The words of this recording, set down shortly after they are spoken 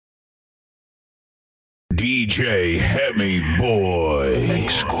DJ Hemi Boy.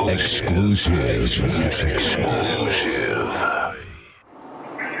 Exclusive.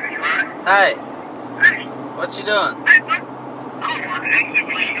 Hey, what you doing?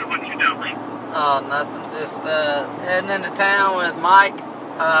 What you doing? Oh, nothing. Just heading into town with Mike.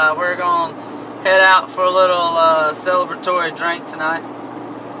 We're gonna head out for a little celebratory drink tonight.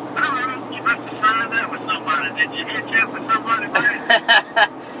 You must have signed that with somebody. Did you hitch up with somebody?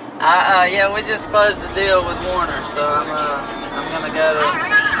 Yeah, we just closed the deal with Warner, so I'm gonna go to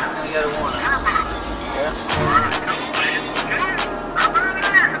Warner. Yeah.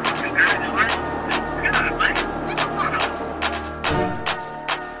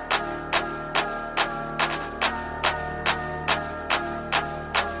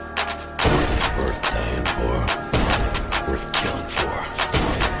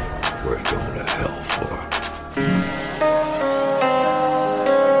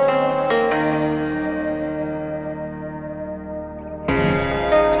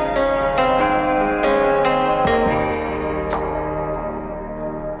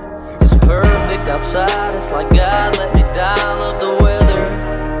 Outside, it's like God let me die. Love the weather.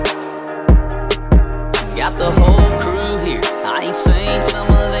 Got the whole crew here. I ain't seen some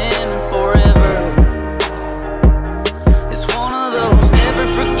of them in forever. It's one of those never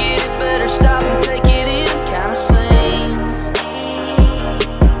forget it, better stop and take it in kind of scenes.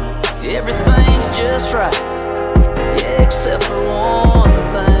 Everything's just right, yeah, except for one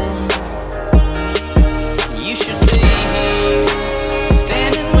thing. You should be here,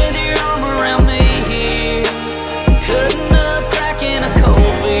 standing with your arm around me. Cutting up, cracking a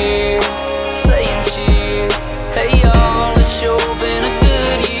cold beer, saying cheers. Hey y'all, it's sure been a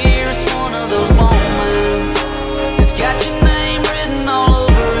good year. It's one of those moments, it's got your name written all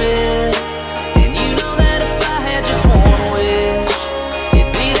over it. And you know that if I had just one wish,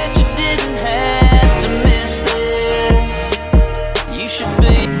 it'd be that you didn't have to miss this. You should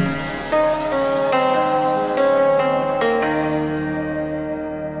be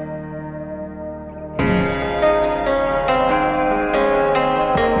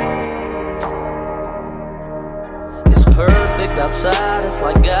perfect outside, it's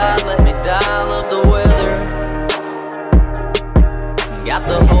like God let me die. Love the weather. Got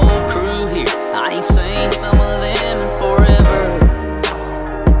the whole crew here. I ain't seen some of them in forever.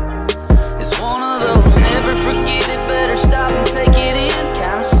 It's one of those never forget it, better stop and take it in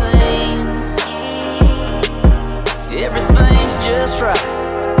kind of scenes. Everything's just right,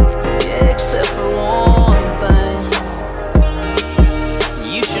 yeah, except for one thing.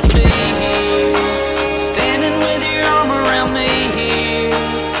 You should be here, standing with your arm around me here,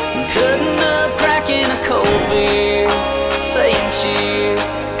 cutting up, cracking a cold beer, saying cheers.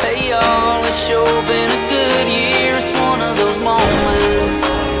 Hey y'all, it's sure been a good year. It's one of those moments,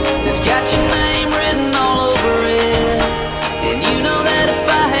 it's got your name written all over it. And you know that if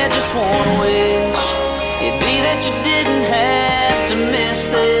I had just one wish, it'd be that you didn't have to miss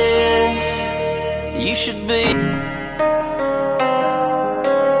this. You should be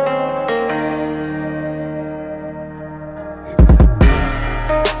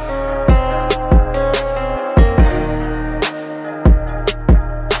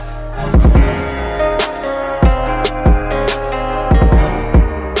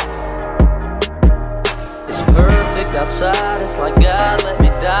outside, it's like God let me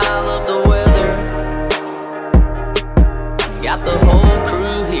die. Love the weather. Got the whole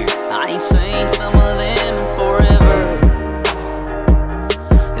crew here. I ain't seen some of them in forever.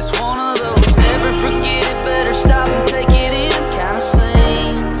 It's one of those never forget it, better stop and take it in kind of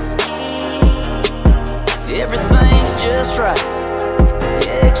scenes. Everything's just right,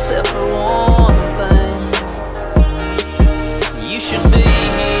 yeah, except for one thing. You should be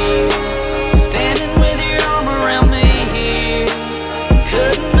here, standing with your arm around me.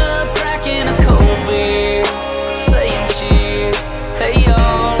 Cutting up, cracking a cold beer, saying cheers. Hey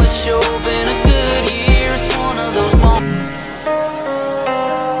y'all, it's sure been a good year. It's one of those moments.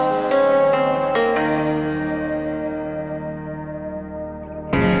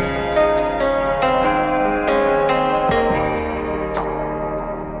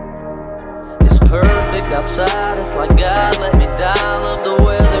 It's perfect outside, it's like God let me die. Love the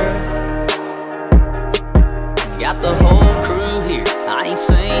weather. Got the whole crew here. I ain't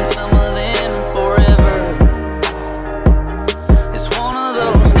seen some of them in forever. It's one of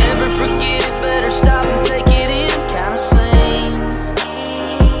those never forget it, better stop and take it in kind of scenes.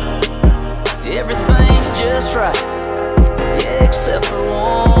 Everything's just right, yeah, except for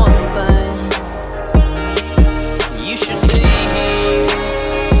one thing. You should be here,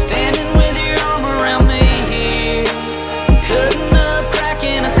 standing with your arm around me here, cutting up,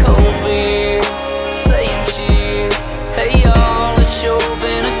 cracking a cold beer, saying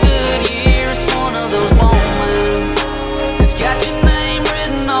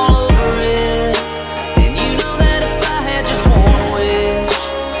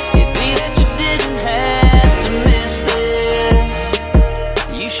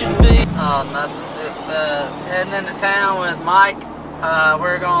into town with Mike.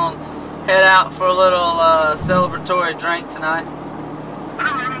 We're going to head out for a little celebratory drink tonight.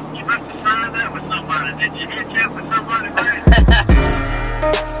 You must have signed that with somebody. Did you hitch up with somebody?